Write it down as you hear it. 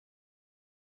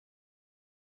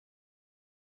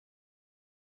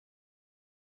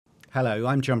Hello,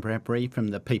 I'm John Bradbury from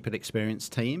the People Experience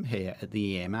team here at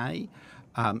the EMA.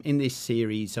 In this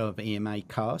series of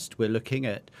EMAcast, we're looking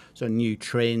at sort of new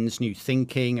trends, new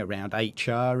thinking around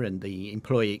HR and the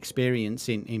employee experience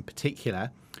in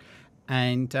particular.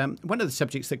 And one of the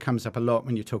subjects that comes up a lot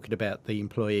when you're talking about the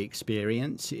employee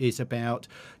experience is about,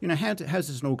 how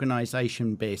does an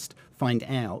organisation best find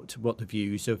out what the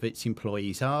views of its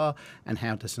employees are, and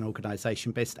how does an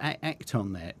organisation best act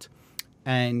on that?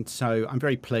 And so I'm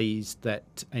very pleased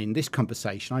that in this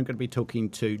conversation, I'm going to be talking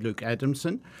to Luke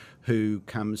Adamson, who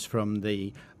comes from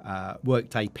the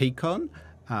Workday Peakon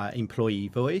employee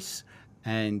voice.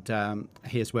 And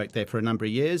he has worked there for a number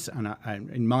of years. And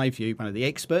in my view, one of the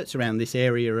experts around this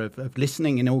area of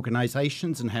listening in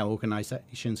organisations and how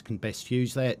organisations can best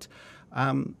use that.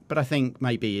 But I think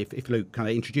maybe if Luke kind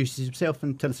of introduces himself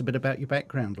and tell us a bit about your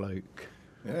background, Luke.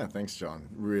 Yeah, thanks, John.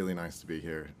 Really nice to be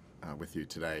here with you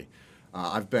today.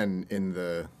 I've been in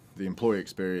the employee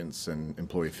experience and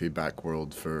employee feedback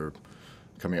world for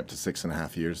coming up to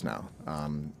 6.5 years now.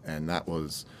 And that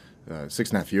was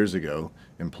 6.5 years ago.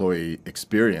 Employee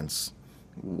experience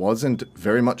wasn't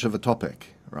very much of a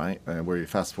topic, right? Where you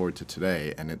fast forward to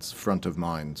today, and it's front of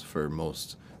mind for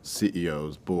most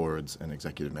CEOs, boards, and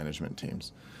executive management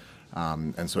teams.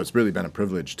 And so it's really been a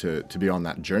privilege to be on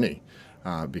that journey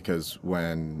because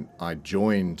when I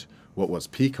joined what was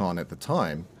Peakon at the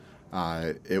time,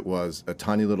 it was a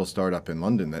tiny little startup in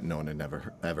London that no one had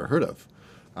ever heard of.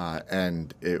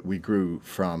 And we grew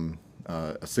from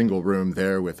a single room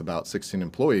there with about 16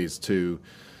 employees to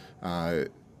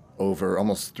over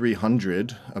almost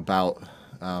 300 about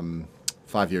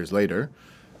 5 years later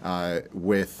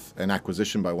with an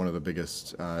acquisition by one of the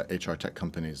biggest HR tech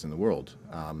companies in the world.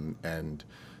 And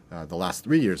the last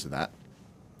 3 years of that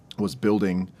was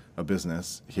building a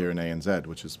business here in ANZ,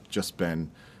 which has just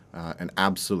been an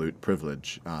absolute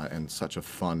privilege and such a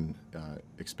fun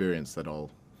experience that I'll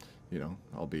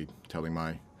be telling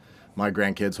my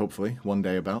grandkids hopefully one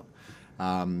day about.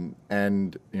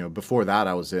 And before that,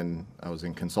 I was in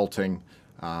consulting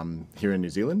here in New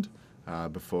Zealand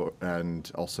before, and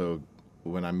also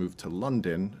when I moved to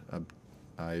London,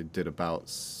 I did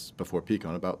before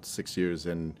Peakon about 6 years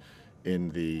in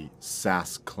the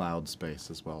SaaS cloud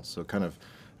space as well. So kind of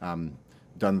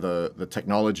done the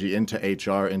technology into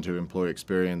HR, into employee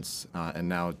experience, and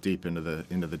now deep into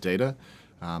the data.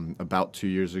 About 2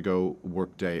 years ago,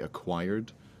 Workday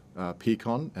acquired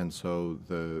Peakon, and so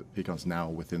the Peakon's now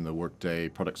within the Workday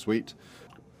product suite.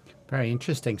 Very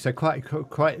interesting. So quite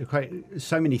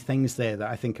so many things there that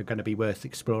I think are going to be worth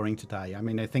exploring today. I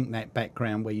mean, I think that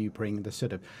background where you bring the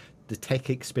sort of the tech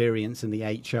experience and the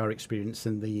HR experience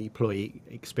and the employee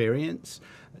experience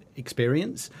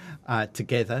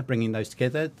together, bringing those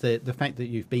together. The fact that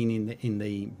you've been in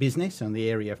the business and the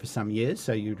area for some years,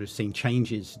 so you'd have seen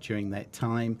changes during that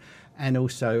time, and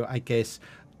also, I guess,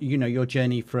 your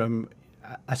journey from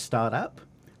a startup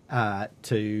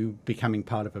to becoming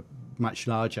part of a much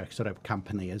larger sort of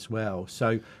company as well.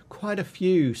 So quite a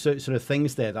few sort of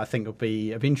things there that I think will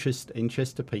be of interest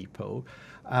to people.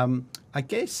 I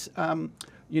guess,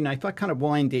 if I kind of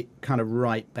wind it kind of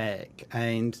right back,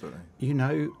 and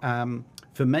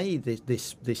for me,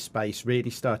 this space really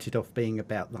started off being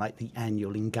about like the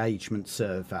annual engagement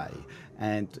survey,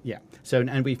 and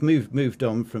we've moved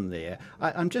on from there.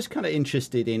 I'm just kind of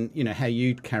interested in how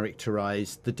you'd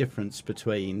characterise the difference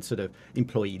between sort of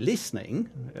employee listening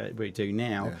we do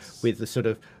now, yes, with the sort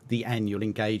of the annual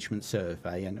engagement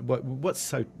survey, and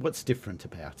what's different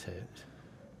about it.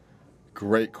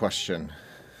 Great question.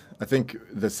 I think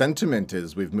the sentiment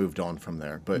is we've moved on from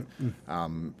there, but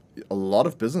a lot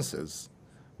of businesses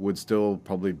would still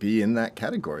probably be in that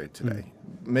category today.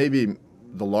 Maybe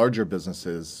the larger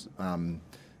businesses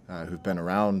who've been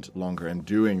around longer and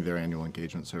doing their annual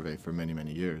engagement survey for many,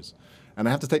 many years. And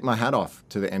I have to take my hat off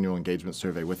to the annual engagement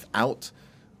survey. Without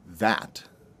that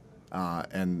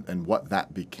and what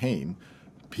that became,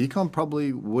 Peakon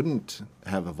probably wouldn't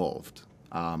have evolved.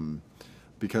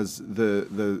 Because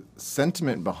the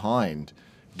sentiment behind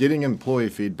getting employee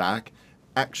feedback,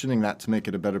 actioning that to make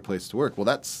it a better place to work, well,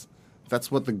 that's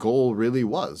what the goal really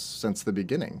was since the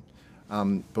beginning.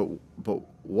 But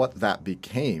what that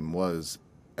became was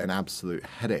an absolute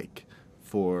headache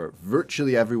for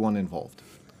virtually everyone involved,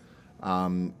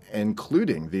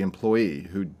 including the employee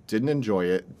who didn't enjoy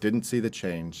it, didn't see the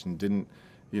change, and didn't,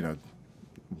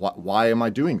 why am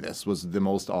I doing this was the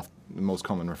most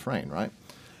common refrain, right?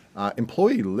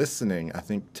 Employee listening, I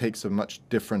think, takes a much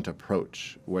different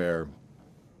approach, where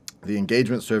the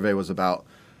engagement survey was about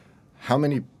how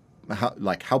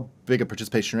big a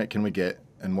participation rate can we get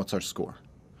and what's our score?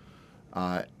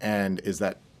 And is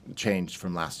that changed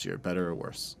from last year, better or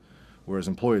worse? whereas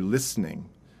employee listening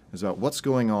is about what's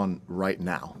going on right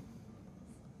now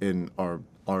in our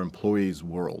employees'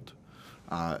 world.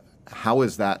 How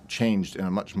has that changed in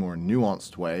a much more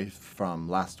nuanced way from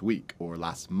last week or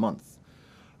last month?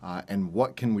 And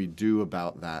what can we do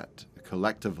about that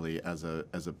collectively as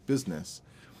a business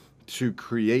to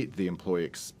create the employee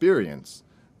experience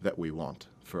that we want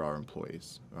for our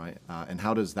employees, right? And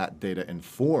how does that data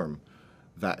inform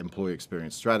that employee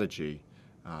experience strategy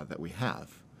that we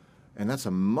have? And that's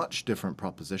a much different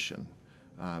proposition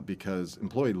because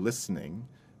employee listening,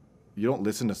 you don't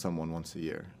listen to someone once a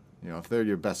year. You know, if they're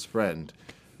your best friend,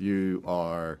 you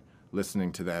are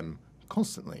listening to them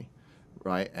constantly,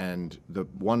 right? And the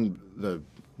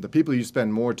people you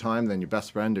spend more time than your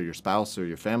best friend or your spouse or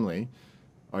your family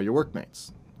are your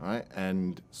workmates, right?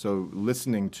 And so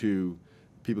listening to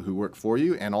people who work for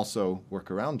you and also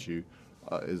work around you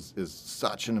is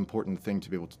such an important thing to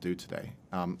be able to do today.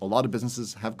 A lot of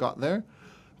businesses have got there,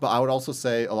 but I would also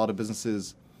say a lot of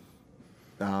businesses,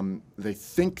 they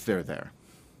think they're there,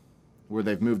 where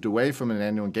they've moved away from an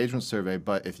annual engagement survey,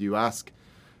 but if you ask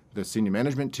the senior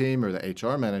management team or the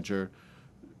HR manager,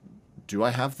 do I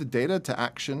have the data to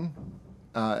action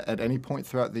at any point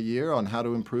throughout the year on how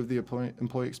to improve the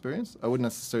employee experience? I wouldn't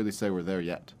necessarily say we're there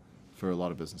yet for a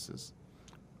lot of businesses.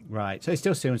 Right. So it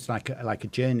still seems like a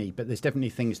journey, but there's definitely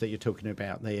things that you're talking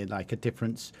about there, like a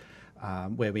difference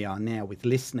where we are now with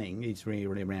listening is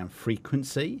really around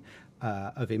frequency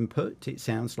of input, it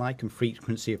sounds like, and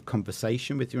frequency of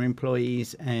conversation with your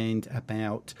employees, and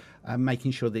about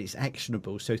making sure that it's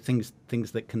actionable, so things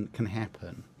that can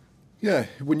happen. Yeah,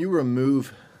 when you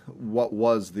remove what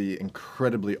was the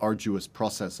incredibly arduous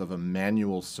process of a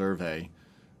manual survey,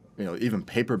 you know, even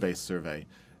paper-based survey,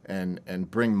 and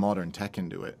bring modern tech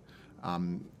into it,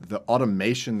 the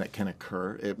automation that can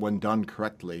occur when done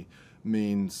correctly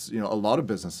means, you know, a lot of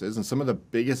businesses, and some of the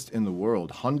biggest in the world,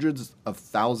 hundreds of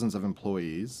thousands of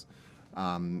employees,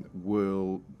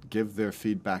 will give their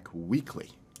feedback weekly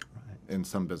in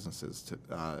some businesses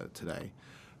today.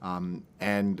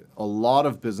 And a lot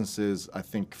of businesses, I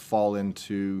think, fall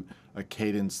into a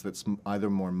cadence that's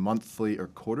either more monthly or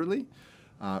quarterly.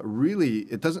 Really,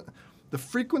 it doesn't. The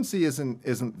frequency isn't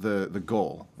the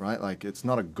goal, right? Like, it's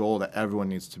not a goal that everyone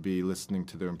needs to be listening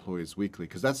to their employees weekly,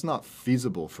 because that's not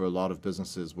feasible for a lot of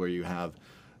businesses where you have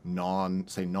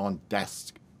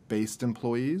non-desk-based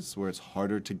employees, where it's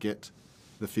harder to get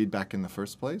the feedback in the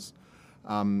first place.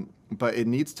 But it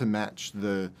needs to match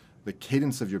the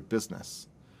cadence of your business,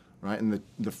 right? And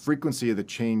the frequency of the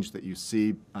change that you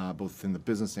see both in the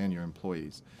business and your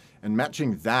employees. And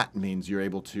matching that means you're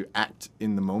able to act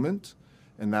in the moment.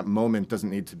 And that moment doesn't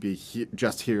need to be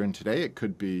just here and today. It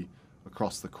could be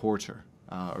across the quarter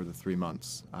or the 3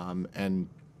 months. And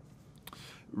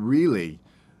really,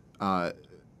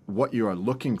 what you are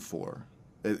looking for,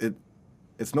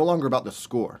 it's no longer about the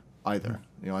score either.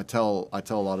 You know, I tell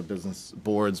a lot of business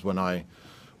boards when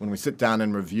we sit down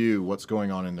and review what's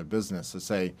going on in their business, I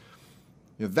say,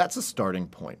 you know, that's a starting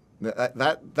point.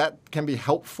 That can be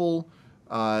helpful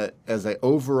as an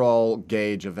overall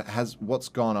gauge of what's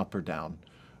gone up or down.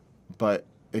 But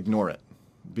ignore it,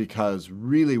 because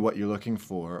really what you're looking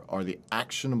for are the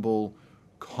actionable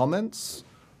comments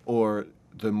or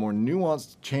the more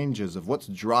nuanced changes of what's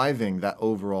driving that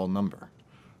overall number.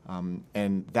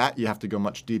 And that you have to go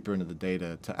much deeper into the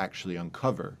data to actually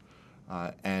uncover.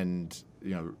 And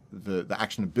you know, the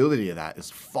actionability of that is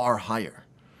far higher,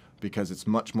 because it's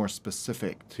much more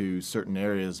specific to certain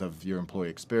areas of your employee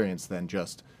experience than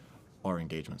just our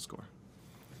engagement score.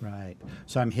 Right.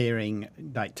 So I'm hearing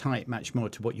like tie it much more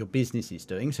to what your business is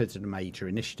doing. So it's a major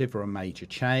initiative or a major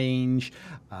change.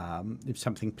 If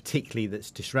something particularly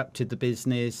that's disrupted the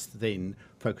business, then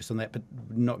focus on that, but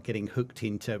not getting hooked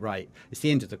into, right, it's the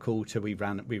end of the quarter, we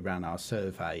ran our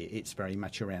survey. It's very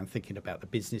much around thinking about the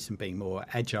business and being more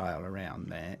agile around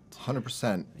that.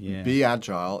 100%. Yeah. Be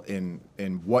agile in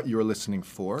what you're listening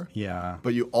for. Yeah.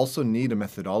 But you also need a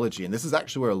methodology. And this is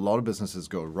actually where a lot of businesses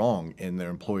go wrong in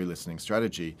their employee listening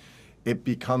strategy. It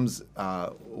becomes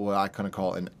what I kind of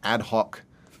call an ad hoc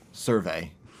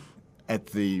survey at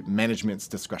the management's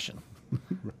discretion.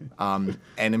 And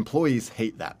employees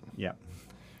hate that. Yeah.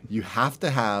 You have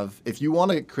to have, if you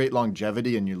want to create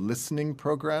longevity in your listening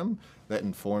program that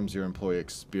informs your employee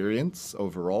experience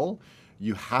overall,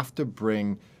 you have to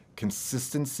bring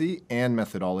consistency and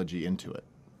methodology into it.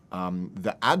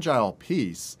 The agile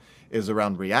piece is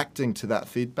around reacting to that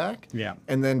feedback,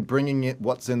 and then bringing it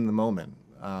what's in the moment,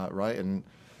 right? And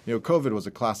you know, COVID was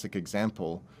a classic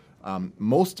example.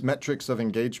 Most metrics of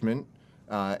engagement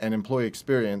and employee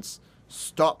experience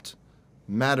stopped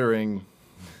mattering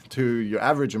to your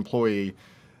average employee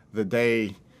the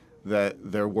day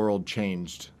that their world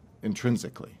changed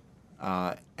intrinsically.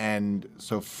 And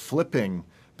so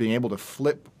being able to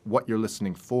flip what you're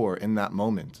listening for in that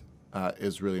moment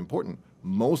is really important.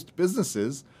 Most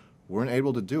businesses weren't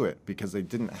able to do it because they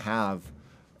didn't have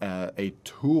a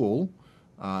tool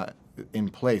in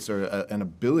place or an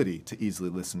ability to easily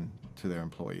listen to their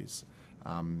employees.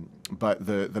 But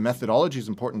the methodology is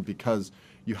important because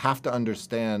you have to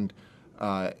understand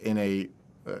in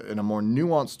a more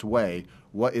nuanced way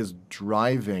what is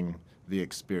driving the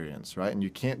experience, right? And you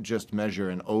can't just measure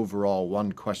an overall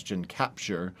one-question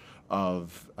capture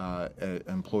of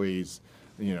employees'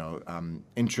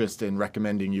 interest in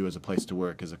recommending you as a place to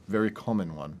work is a very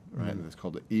common one, right? It's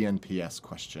called the ENPS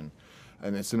question.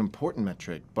 And it's an important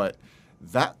metric, but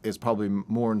that is probably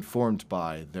more informed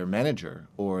by their manager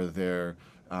or their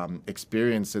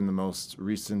experience in the most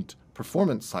recent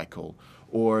performance cycle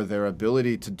or their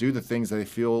ability to do the things that they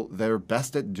feel they're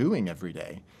best at doing every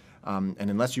day. And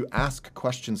unless you ask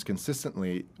questions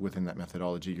consistently within that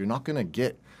methodology, you're not going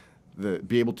to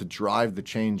be able to drive the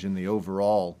change in the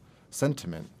overall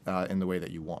sentiment in the way that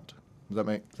you want. Does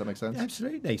that make sense?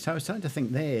 Absolutely. So I was starting to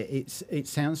think there. It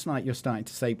sounds like you're starting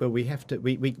to say, well, we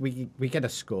get a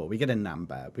score, we get a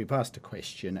number, we've asked a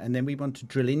question, and then we want to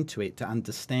drill into it to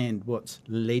understand what's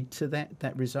led to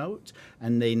that result,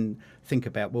 and then think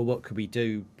about, well, what could we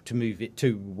do to move it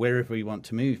to wherever we want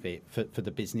to move it for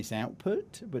the business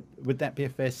output? Would that be a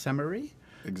fair summary?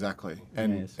 Exactly.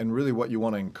 And Yes. and really what you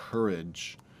want to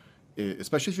encourage,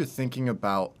 especially if you're thinking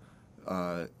about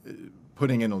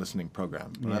putting in a listening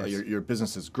program. Yes. Your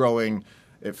business is growing.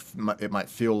 It might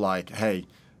feel like, hey,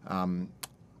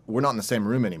 we're not in the same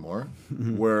room anymore.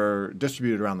 We're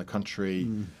distributed around the country.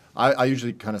 I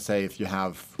usually kind of say if you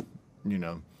have,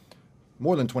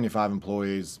 more than 25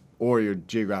 employees or you're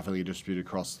geographically distributed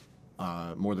across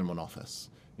more than one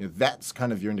office, that's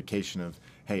kind of your indication of,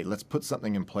 hey, let's put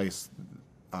something in place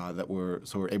that we're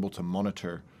able to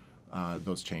monitor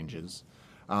those changes.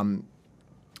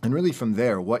 And really from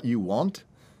there, what you want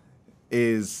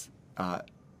is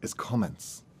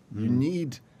comments. You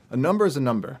need a number is a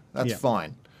number. That's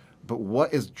fine. But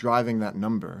what is driving that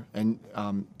number? And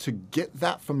to get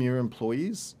that from your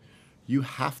employees, you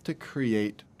have to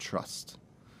create trust.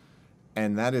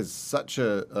 And that is such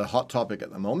a hot topic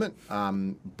at the moment.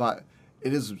 But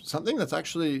it is something that's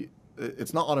actually,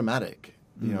 it's not automatic.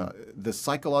 The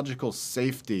psychological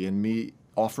safety in me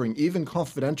offering even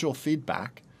confidential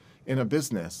feedback in a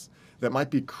business that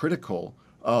might be critical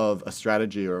of a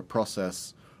strategy or a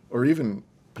process or even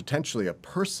potentially a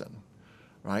person,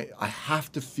 right? I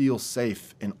have to feel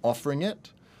safe in offering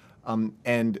it,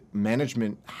 and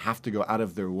management have to go out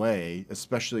of their way,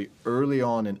 especially early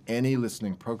on in any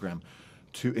listening program,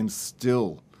 to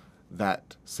instill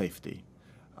that safety.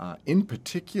 In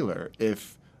particular,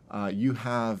 if you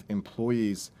have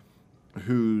employees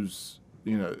who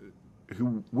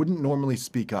wouldn't normally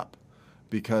speak up,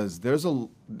 because there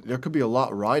could be a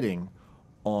lot riding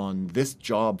on this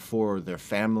job for their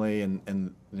family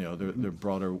and their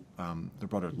broader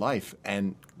life,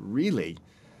 and really,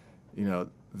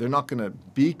 they're not going to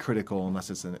be critical unless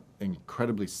it's an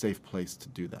incredibly safe place to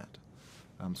do that.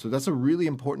 So that's a really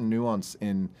important nuance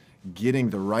in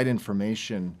getting the right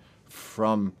information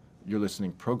from your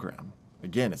listening program.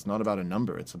 Again, it's not about a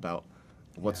number; it's about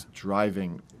what's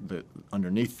driving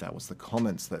underneath that. What's the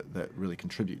comments that really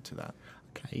contribute to that?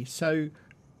 Okay, so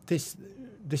this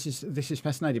is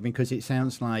fascinating because it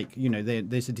sounds like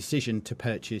there's a decision to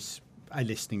purchase a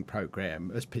listening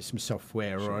program, as some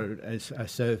software or as a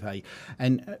survey,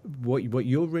 and what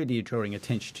you're really drawing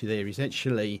attention to there is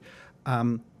actually,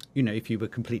 if you were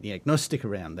completely agnostic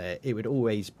around that, it would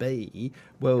always be,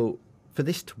 well, for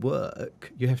this to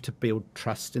work, you have to build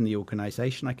trust in the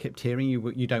organisation. I kept hearing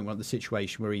you don't want the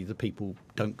situation where either people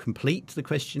don't complete the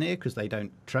questionnaire because they don't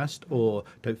trust or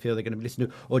don't feel they're going to be listened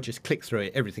to, or just click through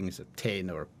it. Everything's a 10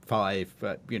 or a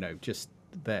 5, just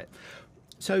that.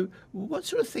 So what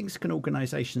sort of things can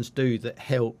organisations do that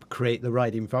help create the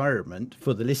right environment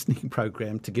for the listening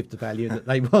program to give the value that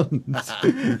they want?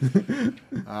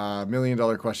 $1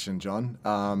 million question, John.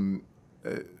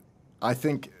 I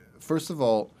think, first of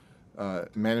all,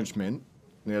 management,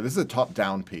 this is a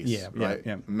top-down piece, right?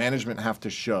 Yeah. Management have to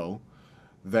show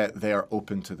that they are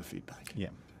open to the feedback. Yeah.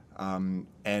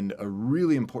 And a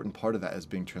really important part of that is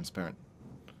being transparent,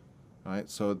 right?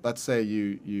 So let's say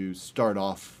you start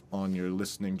off on your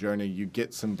listening journey, you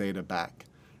get some data back.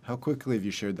 How quickly have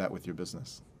you shared that with your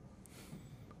business?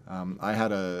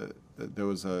 There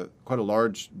was quite a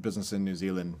large business in New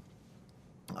Zealand,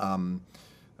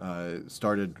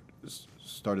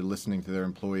 started listening to their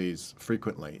employees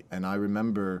frequently. And I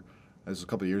remember this was a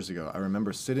couple of years ago. I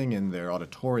remember sitting in their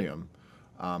auditorium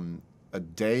a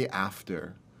day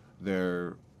after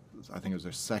I think it was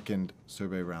their second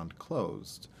survey round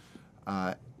closed,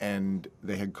 and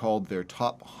they had called their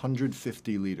top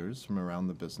 150 leaders from around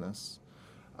the business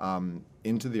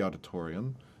into the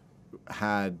auditorium,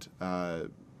 had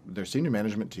their senior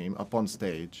management team up on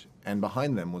stage, and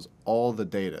behind them was all the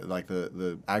data, like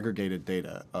the aggregated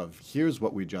data of here's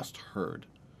what we just heard.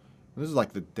 And this is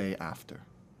like the day after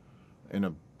in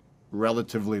a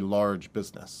relatively large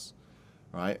business,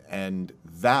 right? And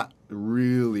that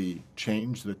really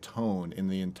changed the tone in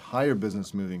the entire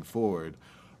business moving forward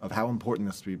of how important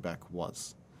this feedback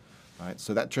was, right?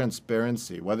 So that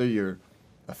transparency, whether you're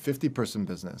a 50-person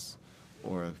business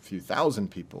or a few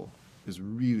thousand people, is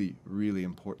really, really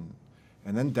important.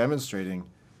 And then demonstrating,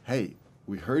 hey,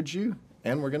 we heard you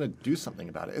and we're going to do something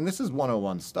about it. And this is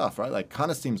 101 stuff, right? Like,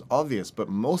 kind of seems obvious, but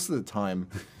most of the time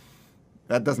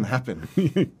that doesn't happen.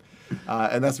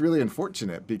 And that's really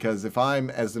unfortunate, because if I'm,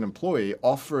 as an employee,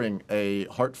 offering a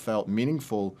heartfelt,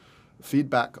 meaningful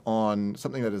feedback on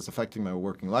something that is affecting my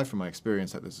working life or my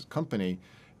experience at this company,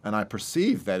 and I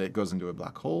perceive that it goes into a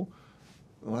black hole,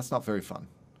 well, that's not very fun.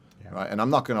 Yeah. Right? And I'm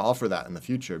not going to offer that in the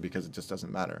future because it just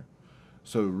doesn't matter.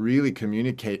 So really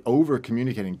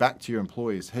over-communicating back to your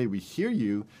employees, hey, we hear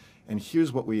you, and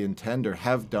here's what we intend or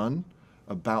have done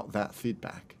about that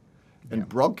feedback. And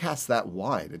broadcast that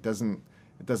wide. It doesn't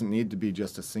need to be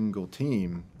just a single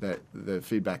team that the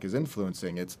feedback is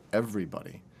influencing. It's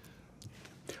everybody.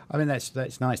 I mean,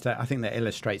 that's nice. I think that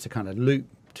illustrates a kind of loop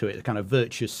to it, a kind of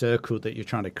virtuous circle that you're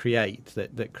trying to create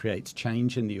that creates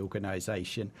change in the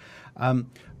organisation.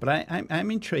 But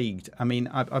I'm intrigued. I mean,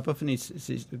 I've often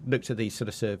looked at these sort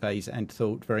of surveys and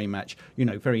thought very much,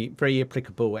 very, very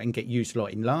applicable and get used a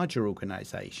lot in larger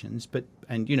organisations.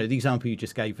 And the example you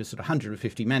just gave was sort of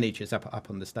 150 managers up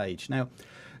on the stage. Now,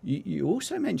 you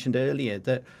also mentioned earlier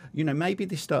that, maybe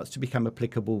this starts to become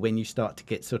applicable when you start to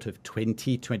get sort of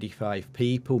 20, 25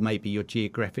 people, maybe you're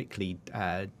geographically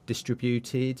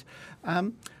distributed.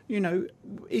 Are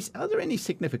there any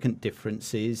significant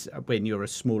differences when you're a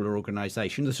smaller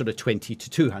organisation, the sort of 20 to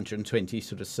 220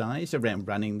 sort of size, around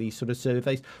running these sort of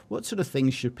surveys? What sort of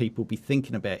things should people be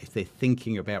thinking about if they're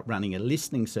thinking about running a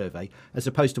listening survey, as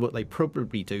opposed to what they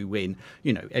probably do when,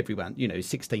 everyone,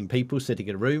 16 people sitting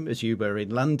in a room, as you were in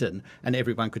London, and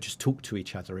everyone could just talk to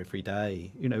each other every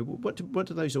day? What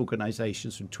do those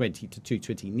organisations from 20 to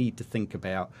 220 need to think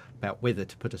about whether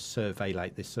to put a survey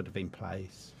like this sort of in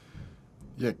place?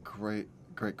 Yeah, great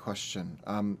question.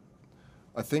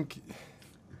 I think,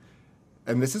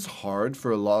 and this is hard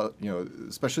for a lot,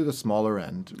 especially the smaller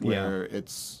end, where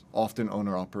it's often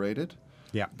owner-operated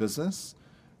business,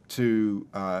 to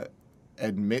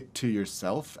admit to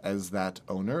yourself as that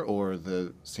owner or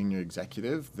the senior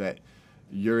executive that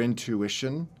your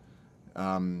intuition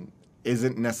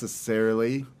isn't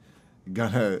necessarily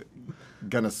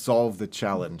gonna solve the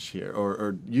challenge here,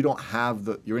 or you don't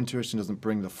have your intuition doesn't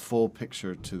bring the full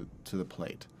picture to the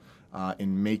plate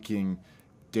in making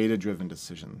data-driven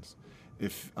decisions.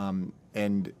 If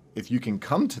you can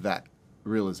come to that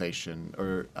realization,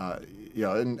 or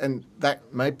and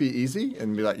that might be easy,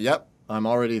 and be like, yep, I'm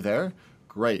already there,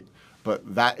 great.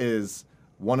 But that is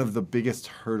one of the biggest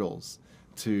hurdles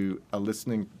to a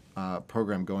listening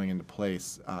program going into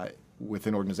place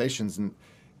within organizations, and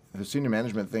the senior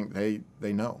management think they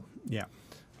know. Yeah.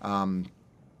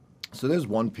 So there's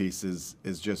one piece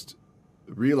is just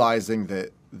realizing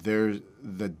that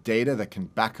the data that can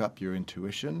back up your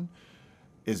intuition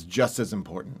is just as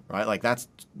important, right? Like that's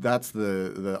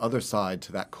the other side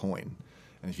to that coin.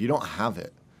 And if you don't have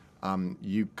it,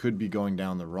 you could be going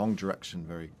down the wrong direction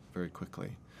very, very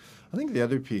quickly. I think the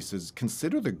other piece is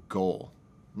consider the goal.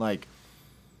 Like,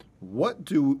 where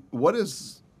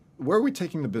are we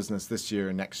taking the business this year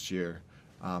and next year?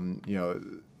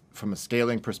 From a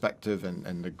scaling perspective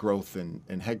and the growth in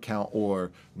headcount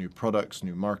or new products,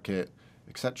 new market,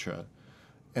 etc.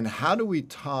 And how do we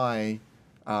tie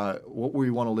what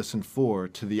we want to listen for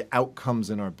to the outcomes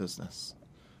in our business?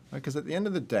 Because at the end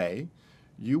of the day,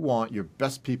 you want your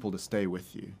best people to stay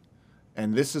with you.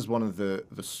 And this is one of the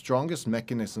strongest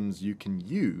mechanisms you can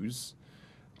use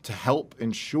to help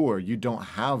ensure you don't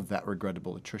have that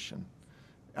regrettable attrition,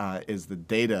 is the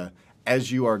data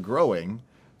as you are growing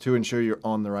to ensure you're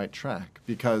on the right track.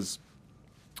 Because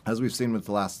as we've seen with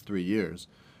the last 3 years,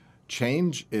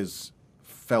 change is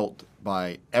felt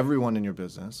by everyone in your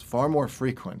business, far more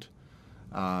frequent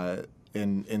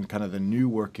in kind of the new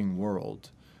working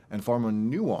world, and far more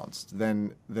nuanced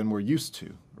than we're used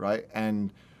to, right?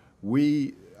 And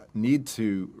we need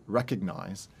to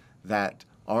recognize that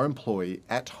our employee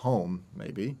at home,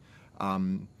 maybe,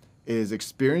 is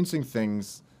experiencing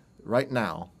things right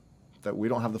now that we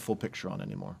don't have the full picture on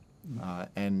anymore,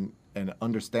 and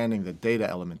understanding the data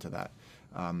element to that,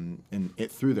 and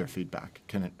it through their feedback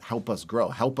can help us grow,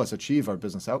 help us achieve our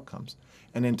business outcomes,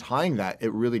 and in tying that,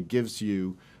 it really gives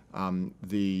you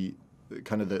the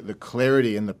kind of the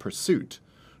clarity in the pursuit.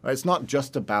 Right? It's not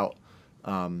just about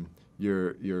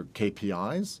your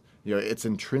KPIs. It's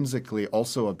intrinsically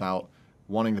also about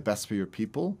wanting the best for your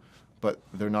people, but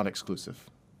they're not exclusive,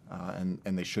 and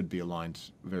they should be aligned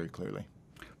very clearly.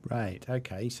 Right.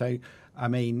 Okay. So, I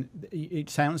mean,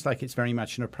 it sounds like it's very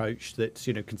much an approach that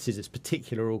considers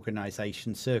particular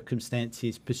organisation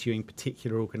circumstances, pursuing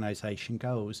particular organisation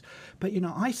goals. But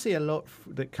I see a lot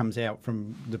that comes out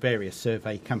from the various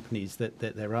survey companies that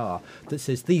there are that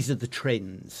says these are the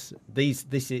trends. This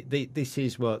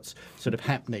is what's sort of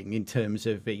happening in terms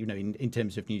of in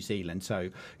terms of New Zealand.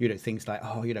 So things like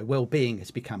well-being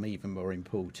has become even more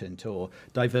important, or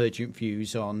divergent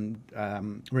views on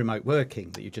remote working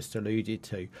that you just alluded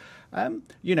to.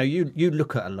 You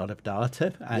look at a lot of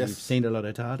data, and Yes. you've seen a lot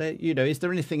of data. Is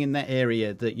there anything in that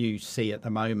area that you see at the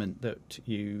moment that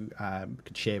you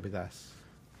could share with us?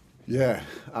 Yeah,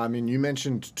 I mean, you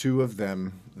mentioned two of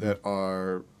them that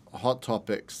are hot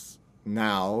topics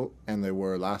now, and they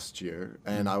were last year,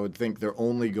 and I would think they're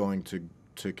only going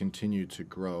to continue to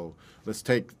grow. Let's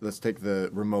take the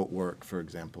remote work, for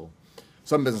example.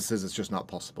 Some businesses, it's just not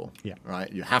possible. Yeah.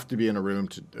 Right. You have to be in a room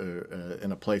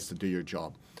in a place to do your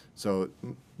job. So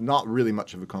not really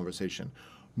much of a conversation.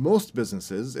 Most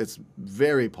businesses, it's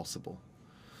very possible.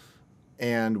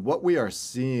 And what we are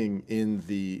seeing in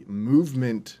the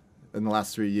movement in the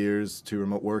last 3 years to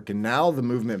remote work, and now the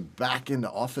movement back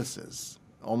into offices,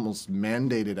 almost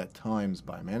mandated at times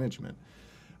by management,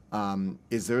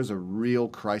 is there's a real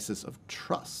crisis of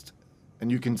trust.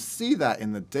 And you can see that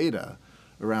in the data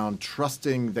around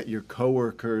trusting that your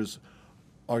coworkers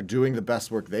are doing the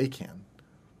best work they can.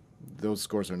 Those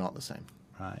scores are not the same.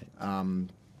 Right.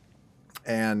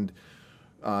 And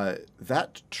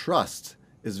that trust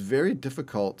is very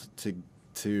difficult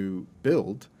to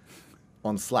build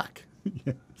on Slack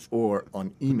Yes. or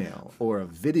on email or a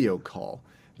video call.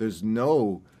 There's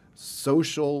no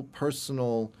social,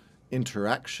 personal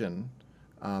interaction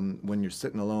when you're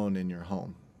sitting alone in your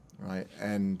home, right?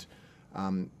 And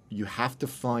you have to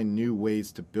find new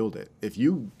ways to build it. If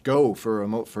you go for a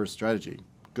remote first strategy,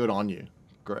 good on you.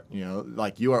 Great.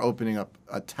 Like you are opening up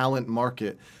a talent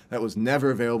market that was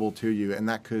never available to you, and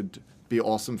that could be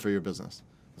awesome for your business.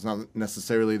 It's not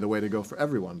necessarily the way to go for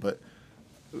everyone, but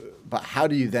how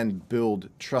do you then build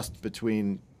trust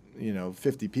between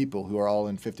 50 people who are all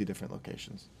in 50 different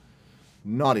locations?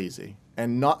 Not easy,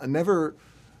 and not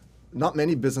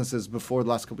many businesses before the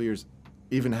last couple of years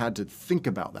even had to think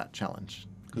about that challenge,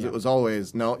 because it was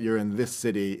always, no, you're in this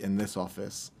city, in this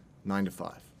office, 9 to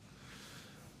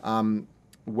 5.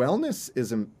 Wellness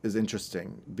is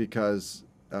interesting because,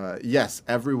 yes,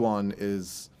 everyone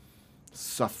is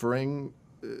suffering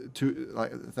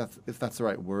if that's the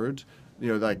right word.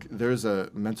 Like there's a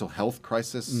mental health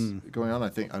crisis going on. I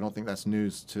don't think that's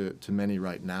news to many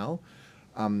right now.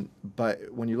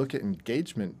 But when you look at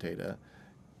engagement data,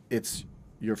 it's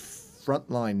your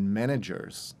frontline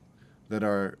managers that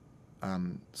are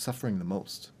suffering the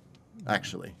most,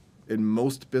 actually. In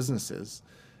most businesses,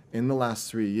 in the last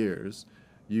 3 years,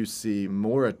 you see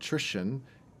more attrition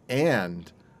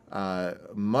and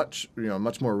much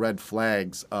more red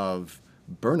flags of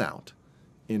burnout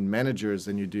in managers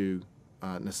than you do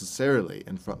necessarily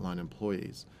in frontline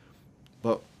employees.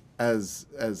 But as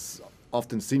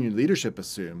often senior leadership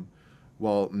assume,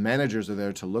 well, managers are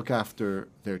there to look after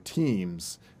their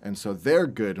teams, and so they're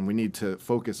good, and we need to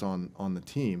focus on the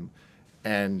team,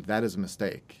 and that is a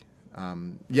mistake.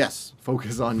 Yes,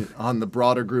 focus on the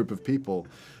broader group of people,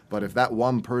 but if that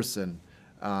one person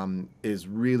is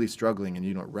really struggling and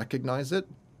you don't recognize it,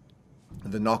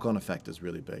 the knock-on effect is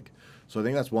really big. So I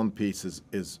think that's one piece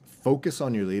is focus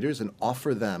on your leaders and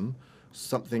offer them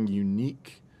something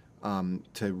unique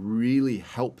to really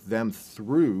help them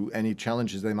through any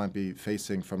challenges they might be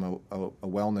facing from a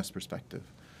wellness perspective.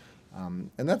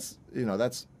 And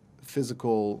that's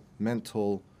physical,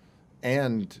 mental,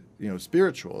 and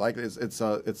spiritual. Like it's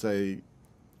a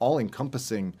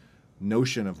all-encompassing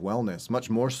notion of wellness, much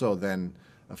more so than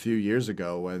a few years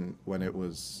ago when it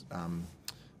was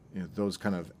those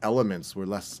kind of elements were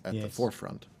less at the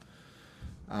forefront.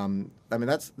 I mean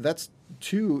that's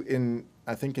two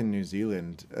I think in New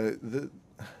Zealand.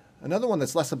 Another one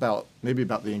that's less about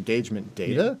the engagement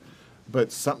data,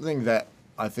 but something that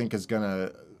I think is going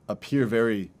to appear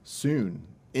very soon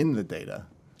in the data,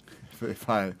 if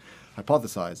I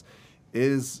hypothesize,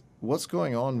 is what's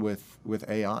going on with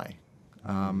AI,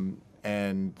 and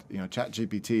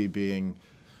ChatGPT being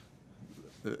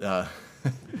the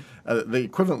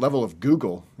equivalent level of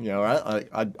Google. Right?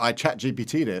 I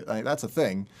ChatGPT'd it. That's a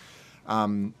thing.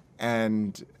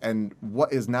 And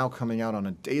what is now coming out on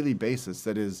a daily basis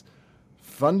that is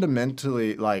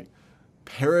fundamentally like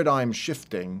paradigm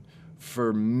shifting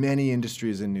for many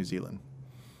industries in New Zealand.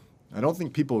 I don't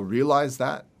think people realize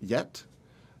that yet,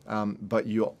 but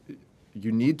you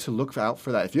need to look out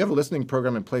for that. If you have a listening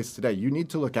program in place today, you need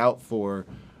to look out for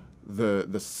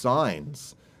the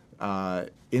signs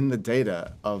in the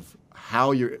data of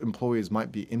how your employees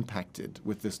might be impacted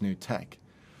with this new tech.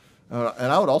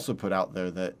 And I would also put out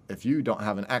there that if you don't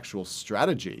have an actual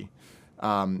strategy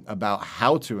about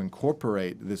how to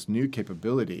incorporate this new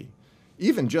capability,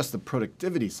 even just the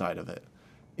productivity side of it,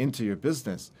 into your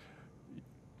business,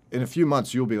 in a few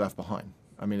months you'll be left behind.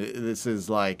 I mean, this is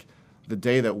like the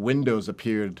day that Windows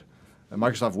appeared,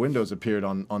 Microsoft Windows appeared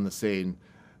on the scene,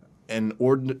 and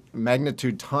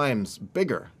magnitude times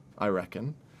bigger, I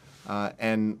reckon.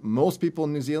 And most people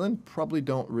in New Zealand probably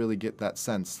don't really get that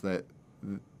sense that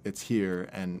it's here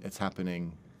and it's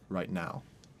happening right now.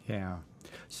 Yeah.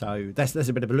 So that's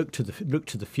a bit of a look to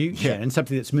the future, and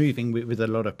something that's moving with a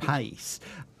lot of pace.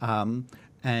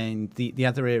 And the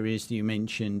other areas that you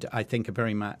mentioned, I think, are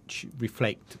very much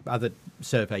reflect other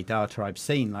survey data I've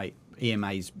seen, like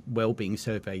EMA's wellbeing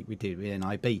survey we did with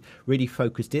NIB, really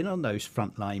focused in on those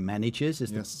frontline managers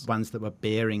as the ones that were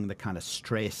bearing the kind of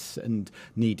stress and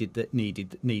needed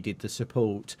the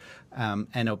support.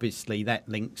 And obviously that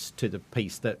links to the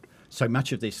piece that so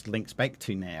much of this links back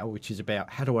to now, which is about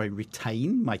how do I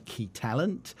retain my key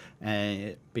talent,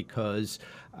 because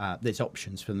there's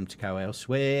options for them to go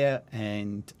elsewhere,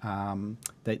 and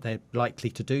they're likely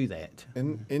to do that.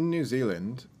 In New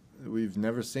Zealand, we've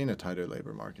never seen a tighter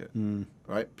labor market,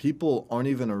 right? People aren't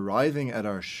even arriving at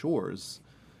our shores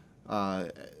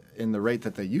in the rate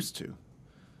that they used to.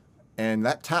 And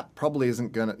that tap probably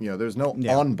isn't going to, there's no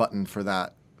on button for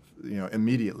that,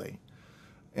 immediately.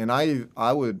 And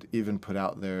I would even put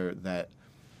out there that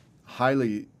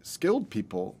highly skilled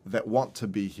people that want to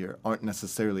be here aren't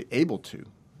necessarily able to.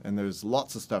 And there's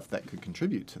lots of stuff that could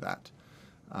contribute to that.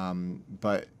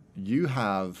 But you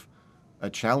have a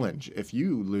challenge if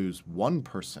you lose one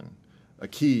person, a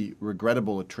key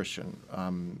regrettable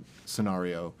attrition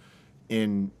scenario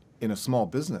in a small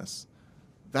business.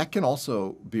 That can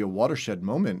also be a watershed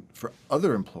moment for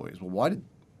other employees. Well,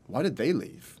 why did they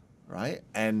leave, right?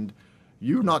 And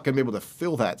you're not going to be able to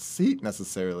fill that seat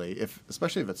necessarily,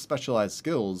 especially if it's specialized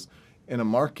skills in a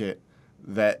market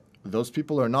that those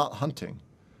people are not hunting.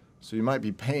 So you might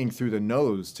be paying through the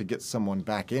nose to get someone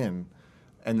back in,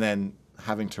 and then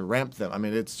having to ramp them. I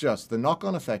mean, it's just the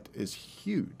knock-on effect is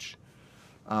huge.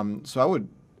 So I would,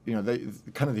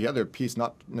 kind of the other piece,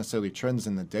 not necessarily trends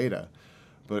in the data,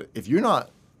 but if you're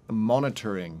not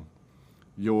monitoring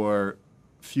your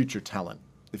future talent,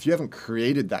 if you haven't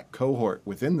created that cohort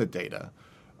within the data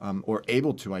or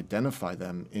able to identify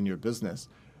them in your business,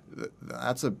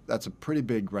 that's a pretty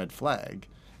big red flag.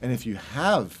 And if you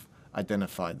have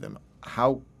identified them,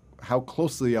 how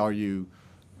closely are you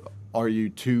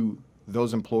to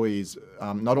those employees,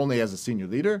 not only as a senior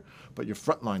leader, but your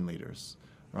frontline leaders,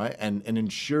 right? And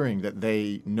ensuring that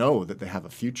they know that they have a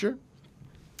future,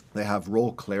 they have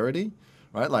role clarity,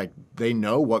 right? Like they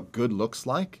know what good looks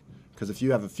like. Because if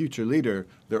you have a future leader,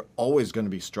 they're always going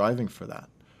to be striving for that,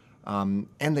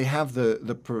 and they have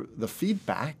the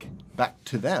feedback back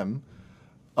to them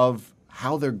of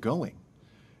how they're going.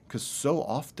 Because so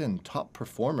often top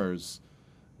performers,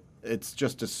 it's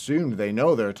just assumed they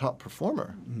know they're a top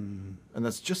performer, and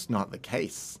that's just not the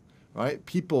case, right?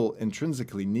 People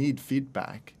intrinsically need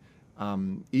feedback,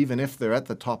 even if they're at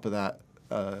the top of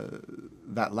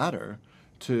that ladder,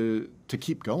 to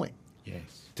keep going.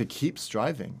 Yes. To keep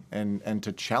striving and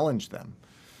to challenge them,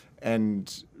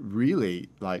 and really,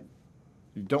 like,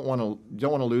 you don't want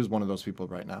to lose one of those people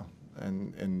right now,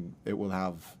 and it will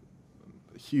have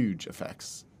huge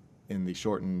effects in the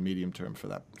short and medium term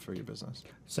for your business.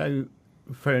 So,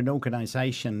 for an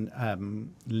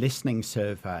organisation, listening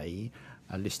surveys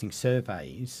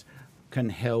can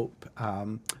help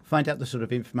find out the sort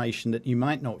of information that you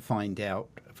might not find out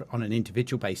on an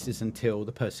individual basis until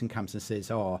the person comes and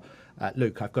says,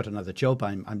 Luke, I've got another job,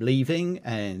 I'm leaving,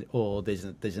 or there's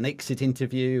an exit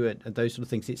interview, and those sort of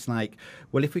things. It's like,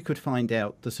 well, if we could find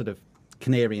out the sort of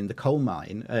canary in the coal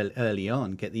mine early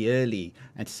on, get the early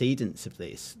antecedents of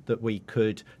this, that we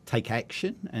could take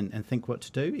action and think what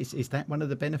to do. Is that one of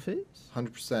the benefits?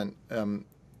 100%.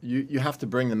 You have to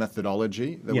bring the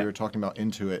methodology that we were talking about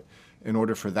into it. in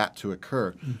order for that to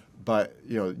occur. But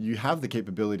you have the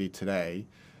capability today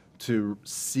to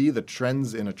see the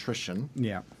trends in attrition.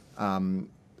 Yeah.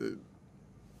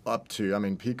 Up to,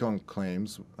 Peakon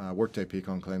claims, Workday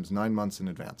Peakon claims 9 months in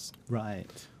advance.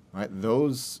 Right. Right.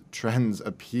 Those trends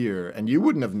appear, and you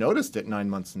wouldn't have noticed it 9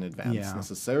 months in advance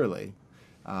necessarily,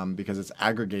 because it's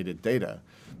aggregated data.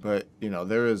 But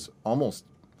there is almost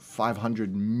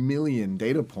 500 million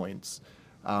data points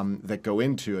that go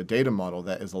into a data model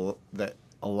that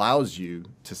allows you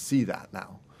to see that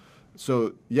now.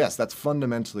 So yes, that's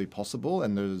fundamentally possible,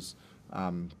 and there's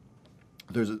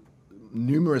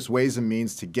numerous ways and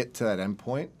means to get to that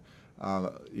endpoint.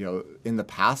 In the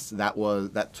past,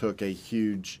 that took a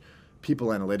huge people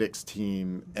analytics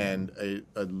team and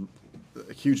a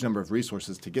huge number of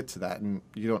resources to get to that, and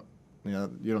you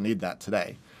don't need that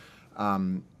today.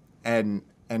 And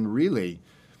really,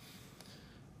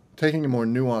 taking a more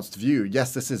nuanced view,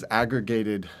 yes, this is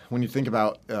aggregated. When you think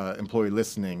about employee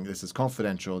listening, this is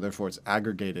confidential, therefore it's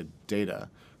aggregated data.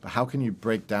 But how can you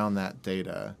break down that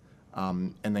data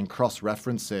and then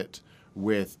cross-reference it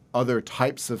with other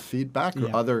types of feedback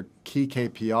or other key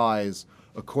KPIs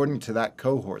according to that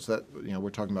cohort? So that we're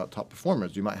talking about top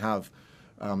performers. You might have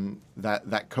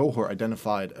that cohort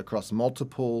identified across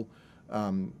multiple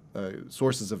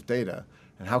sources of data,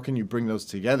 and how can you bring those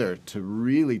together to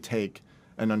really take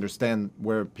and understand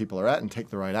where people are at and take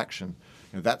the right action?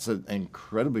 That's an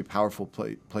incredibly powerful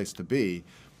place to be,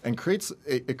 and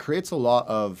it creates a lot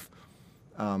of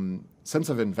sense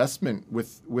of investment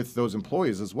with those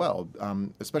employees as well,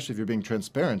 especially if you're being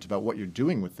transparent about what you're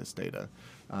doing with this data,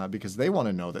 because they want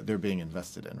to know that they're being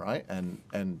invested in, right?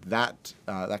 And that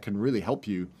can really help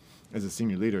you as a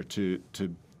senior leader to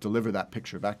deliver that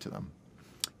picture back to them.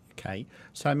 Okay,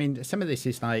 so some of this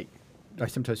is like, I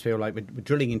sometimes feel like we're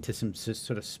drilling into some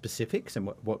sort of specifics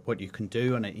and what you can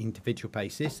do on an individual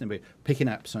basis, and we're picking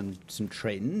up some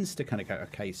trends to kind of go,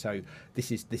 okay, so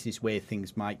this is where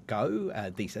things might go.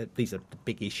 These are the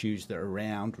big issues that are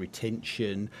around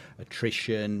retention,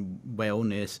 attrition,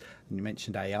 wellness. And you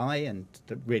mentioned AI and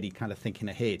really kind of thinking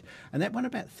ahead. And that one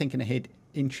about thinking ahead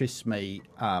interests me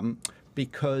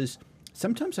because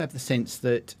sometimes I have the sense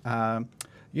that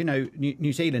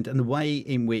New Zealand and the way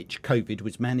in which COVID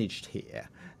was managed here,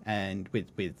 and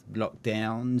with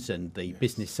lockdowns and the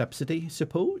business subsidy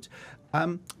support,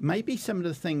 maybe some of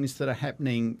the things that are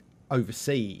happening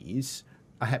overseas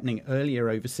are happening earlier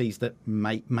overseas that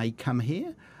may come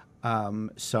here.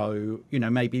 So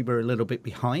maybe we're a little bit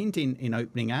behind in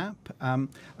opening up. And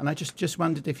I just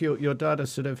wondered if your data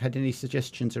sort of had any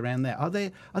suggestions around that. Are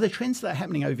there trends that are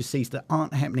happening overseas that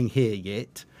aren't happening here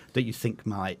yet, that you think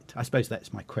might? I suppose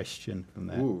that's my question from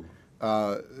there. Ooh,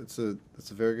 it's a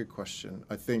very good question.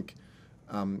 I think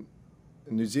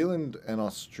New Zealand and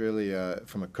Australia,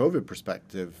 from a COVID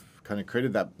perspective, kind of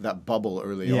created that bubble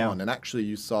early on, and actually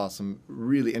you saw some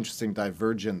really interesting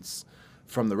divergence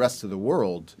from the rest of the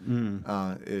world.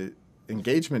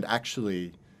 Engagement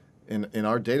actually in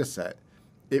our data set,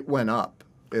 it went up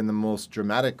in the most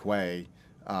dramatic way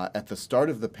at the start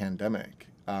of the pandemic.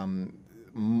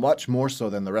 Much more so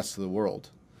than the rest of the world.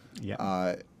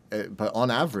 But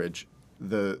on average,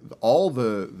 all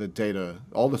the data,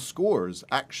 all the scores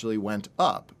actually went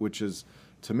up, which is,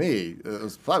 to me, it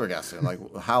was flabbergasting.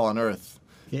 Like, how on earth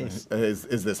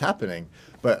is this happening?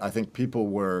 But I think people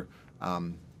were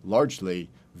largely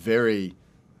very,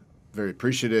 very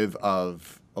appreciative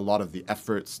of a lot of the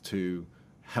efforts to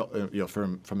help,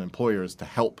 from employers to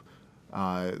help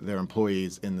their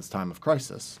employees in this time of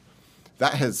crisis.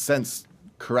 That has since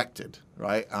corrected,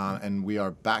 right? And we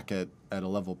are back at a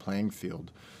level playing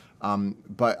field.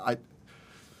 But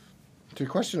to your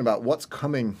question about what's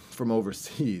coming from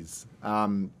overseas,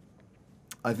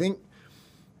 I think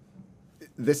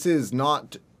this is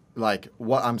not like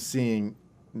what I'm seeing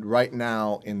right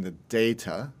now in the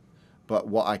data, but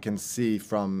what I can see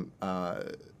from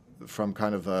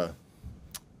kind of a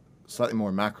slightly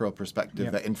more macro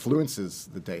perspective that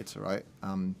influences the data, right?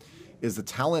 Is the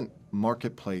talent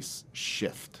marketplace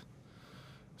shift.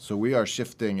 So we are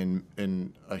shifting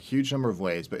in a huge number of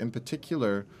ways, but in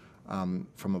particular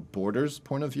from a borders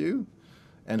point of view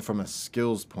and from a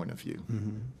skills point of view.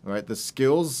 Right? The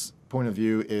skills point of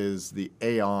view is the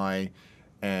AI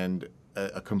and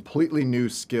a completely new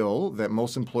skill that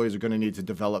most employees are going to need to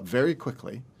develop very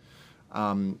quickly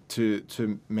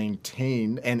to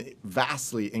maintain and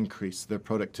vastly increase their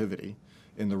productivity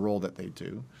in the role that they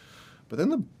do. But then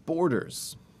the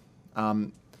borders,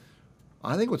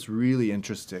 I think what's really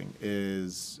interesting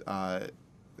is,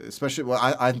 especially,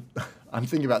 I'm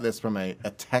thinking about this from a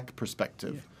tech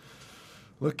perspective.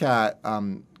 Look at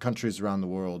countries around the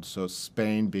world, so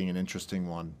Spain being an interesting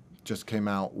one. just came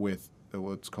out with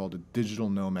what's called a digital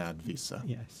nomad visa.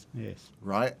 Yes, yes.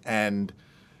 Right? And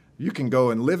you can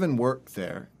go and live and work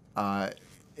there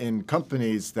in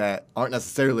companies that aren't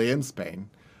necessarily in Spain,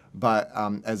 but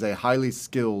as a highly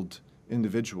skilled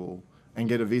individual and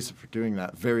get a visa for doing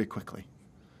that very quickly.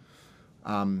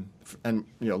 And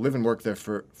live and work there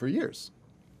for years.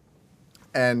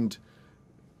 And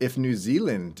if New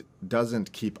Zealand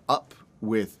doesn't keep up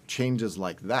with changes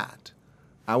like that,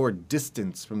 our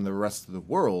distance from the rest of the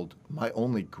world might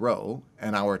only grow,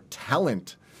 and our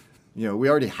talent, we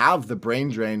already have the brain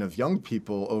drain of young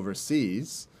people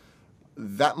overseas.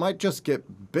 That might just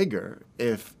get bigger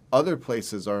if other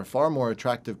places are a far more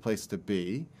attractive place to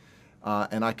be,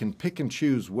 and I can pick and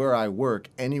choose where I work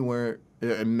anywhere,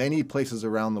 in many places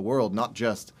around the world, not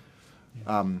just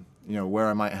where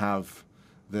I might have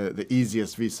the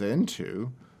easiest visa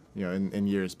into, in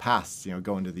years past,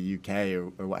 going to the UK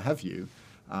or what have you.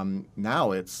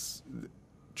 Now it's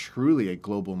truly a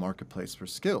global marketplace for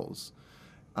skills.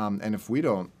 And if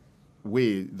the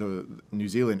New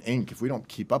Zealand Inc., if we don't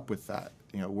keep up with that,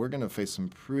 we're going to face some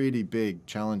pretty big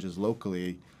challenges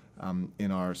locally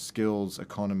in our skills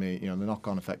economy. The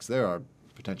knock-on effects there are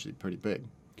potentially pretty big.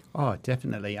 Oh,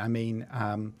 definitely. I mean,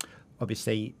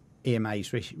 obviously,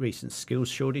 EMA's recent skills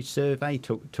shortage survey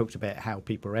talked about how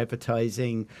people are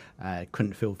advertising,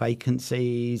 couldn't fill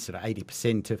vacancies.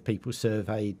 80% of people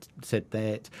surveyed said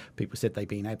that. People said they've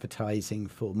been advertising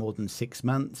for more than 6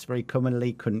 months, very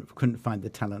commonly, couldn't find the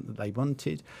talent that they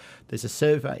wanted. There's a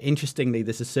survey, interestingly,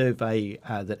 there's a survey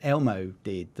that Elmo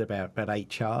did about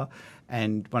HR,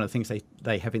 and one of the things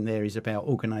they have in there is about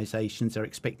organisations are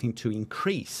expecting to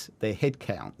increase their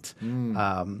headcount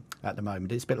at the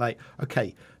moment. It's a bit like,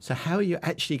 okay, so how are you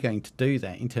actually going to do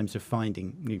that in terms of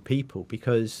finding new people?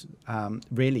 Because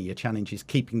really your challenge is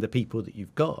keeping the people that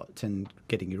you've got, and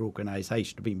getting your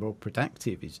organisation to be more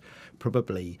productive is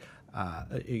probably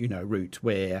a route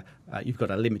where you've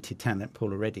got a limited talent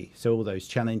pool already. So all those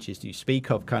challenges you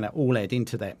speak of kind of all add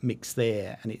into that mix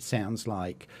there, and it sounds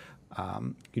like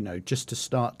just to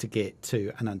start to get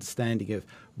to an understanding of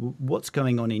what's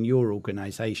going on in your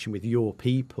organisation with your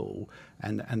people,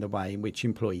 and the way in which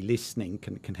employee listening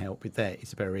can help with that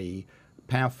is very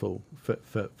powerful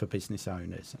for business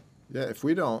owners. Yeah, if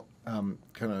we don't kind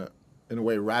of, in a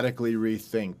way, radically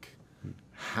rethink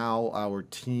how our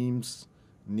teams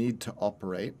need to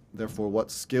operate, therefore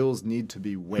what skills need to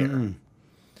be where,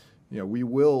 we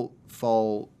will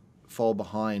fall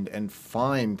behind and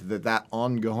find that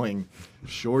ongoing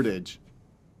shortage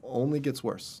only gets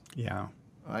worse. Yeah.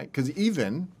 Right? Because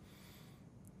even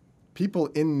people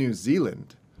in New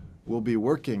Zealand will be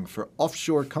working for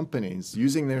offshore companies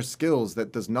using their skills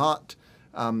that does not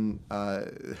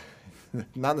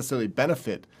necessarily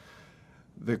benefit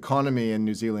the economy in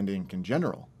New Zealand Inc. in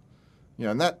general.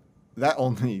 And that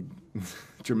only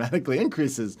dramatically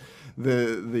increases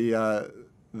the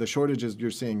shortages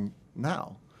you're seeing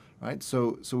now. Right?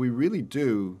 So we really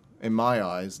do, in my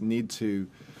eyes, need to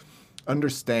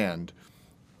understand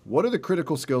what are the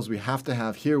critical skills we have to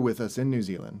have here with us in New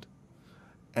Zealand,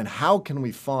 and how can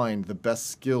we find the best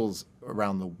skills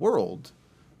around the world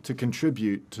to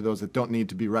contribute to those that don't need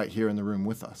to be right here in the room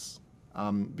with us,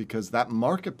 because that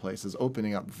marketplace is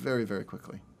opening up very, very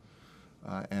quickly.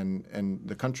 And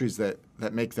the countries that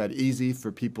make that easy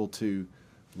for people to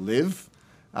live,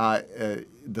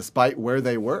 despite where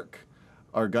they work,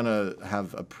 are going to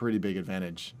have a pretty big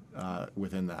advantage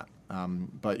within that.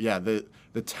 But yeah,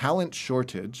 the talent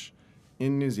shortage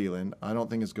in New Zealand, I don't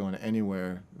think is going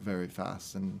anywhere very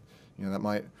fast. And that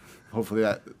might, hopefully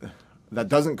that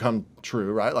doesn't come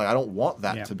true, right? Like, I don't want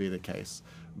that to be the case,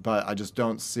 but I just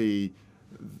don't see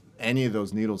any of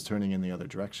those needles turning in the other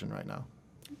direction right now.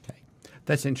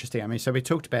 That's interesting. I mean, so we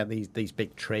talked about these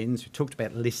big trends. We talked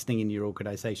about listening in your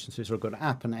organisation. So we've sort of gone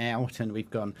up and out, and we've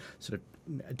gone sort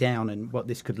of down, and what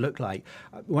this could look like.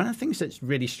 One of the things that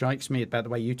really strikes me about the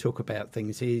way you talk about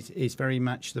things is very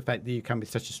much the fact that you come with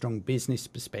such a strong business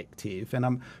perspective. And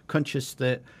I'm conscious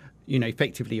that,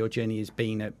 effectively your journey has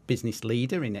been a business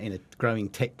leader in a growing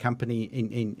tech company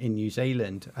in New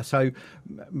Zealand. So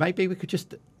maybe we could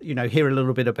just, hear a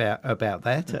little bit about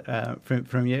that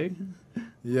from you.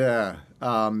 Yeah,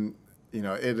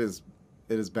 it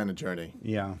has been a journey.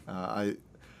 Yeah.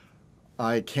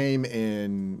 I came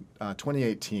in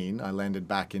 2018. I landed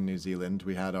back in New Zealand.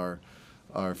 We had our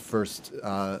first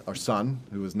our son,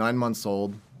 who was 9 months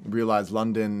old. Realized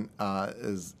London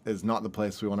is not the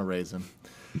place we want to raise him.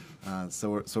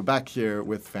 So we're back here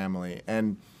with family,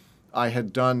 and I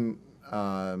had done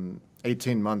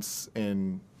 18 months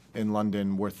in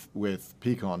London with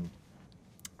Peakon,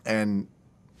 and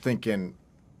thinking,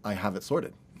 I have it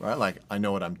sorted. right? Like, I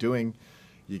know what I'm doing.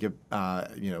 You get,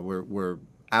 we're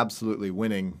absolutely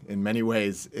winning in many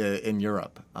ways in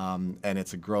Europe, and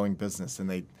it's a growing business. And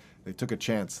they took a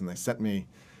chance and they sent me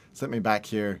back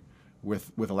here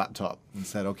with a laptop and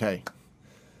said, okay,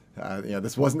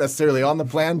 this wasn't necessarily on the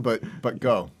plan, but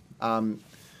go.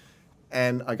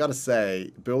 And I got to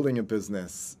say, building a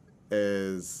business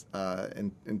is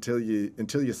until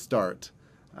you start,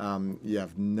 you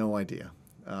have no idea.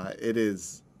 It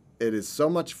is so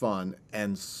much fun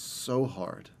and so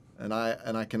hard. And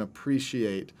I can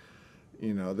appreciate,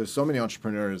 there's so many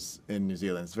entrepreneurs in New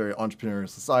Zealand. It's a very entrepreneurial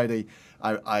society.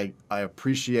 I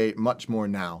appreciate much more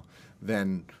now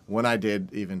than when I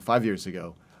did even 5 years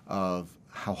ago of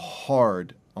how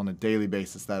hard on a daily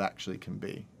basis that actually can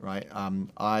be, right?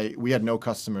 We had no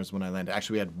customers when I landed.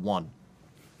 Actually, we had one.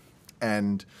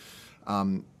 And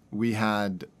we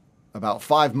had about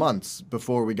 5 months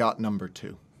before we got number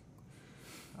 2.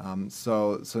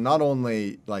 So not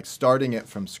only like starting it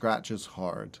from scratch is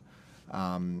hard,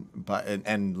 but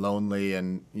and lonely,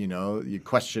 and you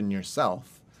question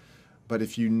yourself. But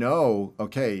if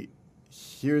okay,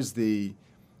 here's the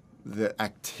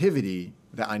activity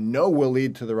that I know will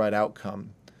lead to the right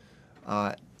outcome,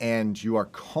 and you are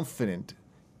confident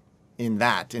in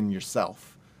that in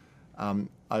yourself,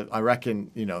 I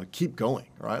reckon keep going,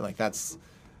 right? Like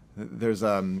there's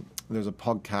a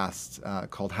podcast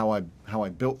called How I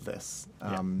Built This,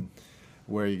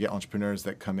 where you get entrepreneurs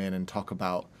that come in and talk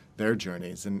about their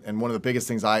journeys, and one of the biggest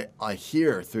things I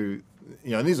hear through,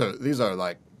 and these are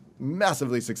like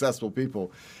massively successful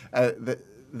people,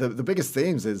 the biggest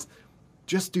themes is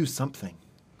just do something,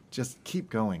 just keep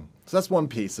going. So that's one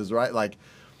piece, is right. Like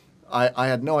I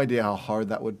had no idea how hard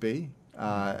that would be.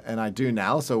 And I do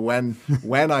now. So when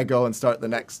I go and start the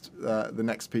next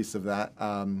piece of that,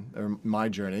 or my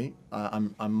journey,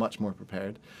 I'm much more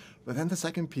prepared. But then the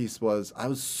second piece was, I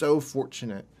was so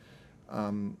fortunate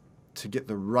to get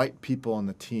the right people on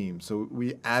the team. So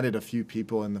we added a few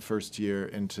people in the first year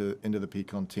into the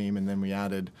Peakon team, and then we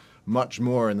added much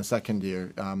more in the second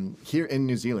year here in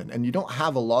New Zealand. And you don't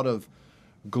have a lot of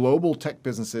global tech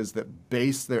businesses that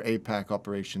base their APAC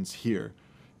operations here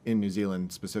in New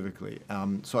Zealand specifically.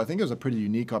 So I think it was a pretty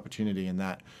unique opportunity in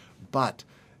that. But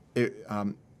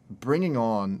bringing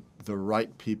on the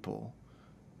right people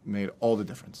made all the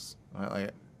difference.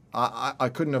 Right? I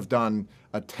couldn't have done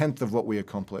a tenth of what we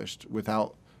accomplished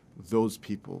without those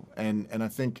people. And I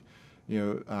think,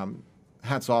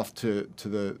 hats off to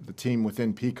the team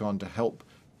within Peakon to help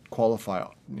qualify,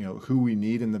 who we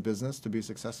need in the business to be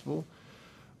successful.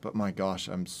 But my gosh,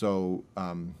 I'm so,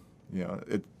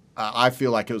 I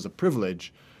feel like it was a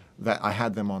privilege that I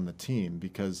had them on the team,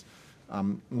 because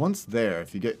once there,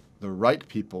 if you get the right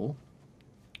people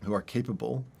who are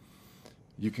capable,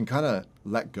 you can kind of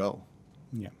let go.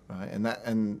 Yeah. Right?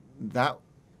 And that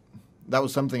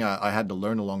was something I had to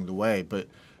learn along the way. But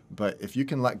if you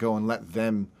can let go and let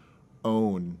them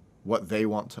own what they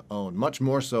want to own, much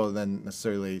more so than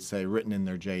necessarily, say, written in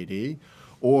their JD,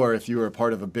 or if you were a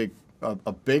part of a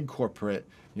big corporate,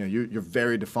 you're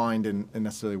very defined in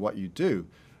necessarily what you do.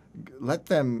 Let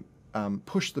them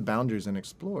push the boundaries and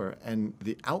explore, and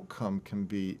the outcome can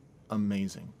be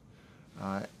amazing.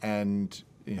 And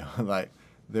like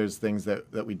there's things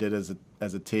that we did as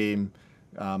a team,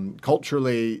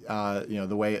 culturally,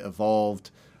 the way it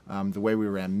evolved, the way we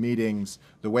ran meetings,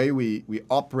 the way we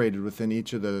operated within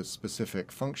each of the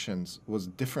specific functions was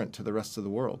different to the rest of the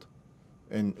world,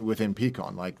 within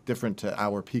Peakon, like different to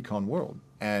our Peakon world,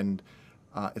 and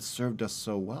it served us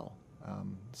so well.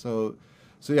 So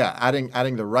yeah,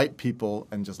 adding the right people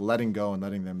and just letting go and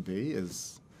letting them be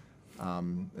is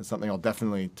something I'll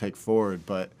definitely take forward,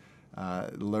 but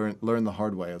learn the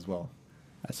hard way as well.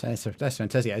 That's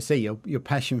fantastic. I see your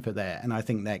passion for that, and I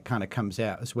think that kind of comes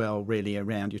out as well, really,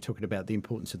 around, you're talking about the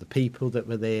importance of the people that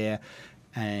were there,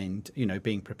 and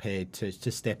being prepared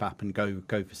to step up and go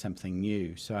for something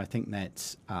new. So I think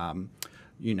that's a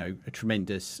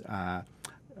tremendous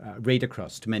read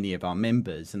across to many of our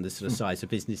members, and the sort of size of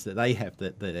business that they have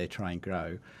that they try and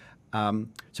grow.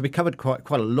 So we covered quite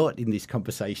a lot in this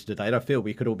conversation today, and I feel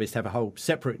we could almost have a whole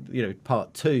separate,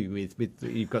 part 2 with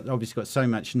you've obviously got so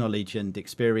much knowledge and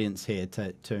experience here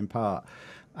to impart.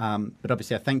 But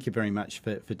obviously, I thank you very much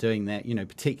for doing that,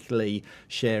 particularly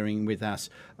sharing with us,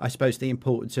 I suppose, the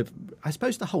importance of,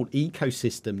 the whole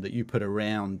ecosystem that you put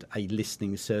around a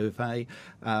listening survey,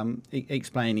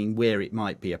 explaining where it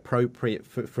might be appropriate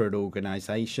for an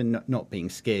organisation, not being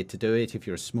scared to do it if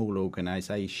you're a small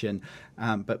organisation,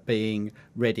 but being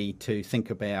ready to think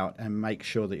about and make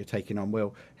sure that you're taking on,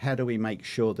 well, how do we make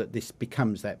sure that this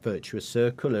becomes that virtuous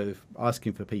circle of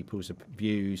asking for people's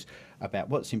views about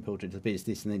what's important to the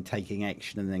business, ideas and then taking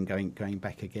action and then going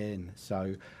back again.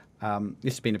 So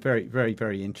this has been a very, very,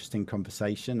 very interesting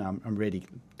conversation. I'm really,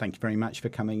 thank you very much for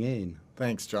coming in.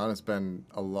 Thanks, John. It's been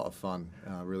a lot of fun.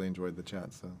 Really enjoyed the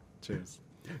chat, so cheers.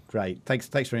 Great. Thanks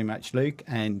very much, Luke.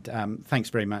 And thanks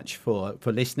very much for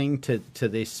listening to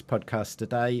this podcast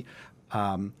today.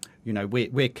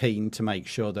 We're keen to make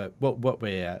sure that what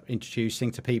we're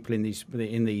introducing to people in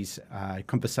these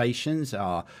conversations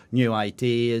are new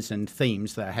ideas and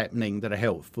themes that are happening that are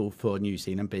helpful for New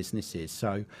Zealand businesses.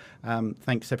 So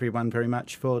thanks everyone very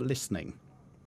much for listening.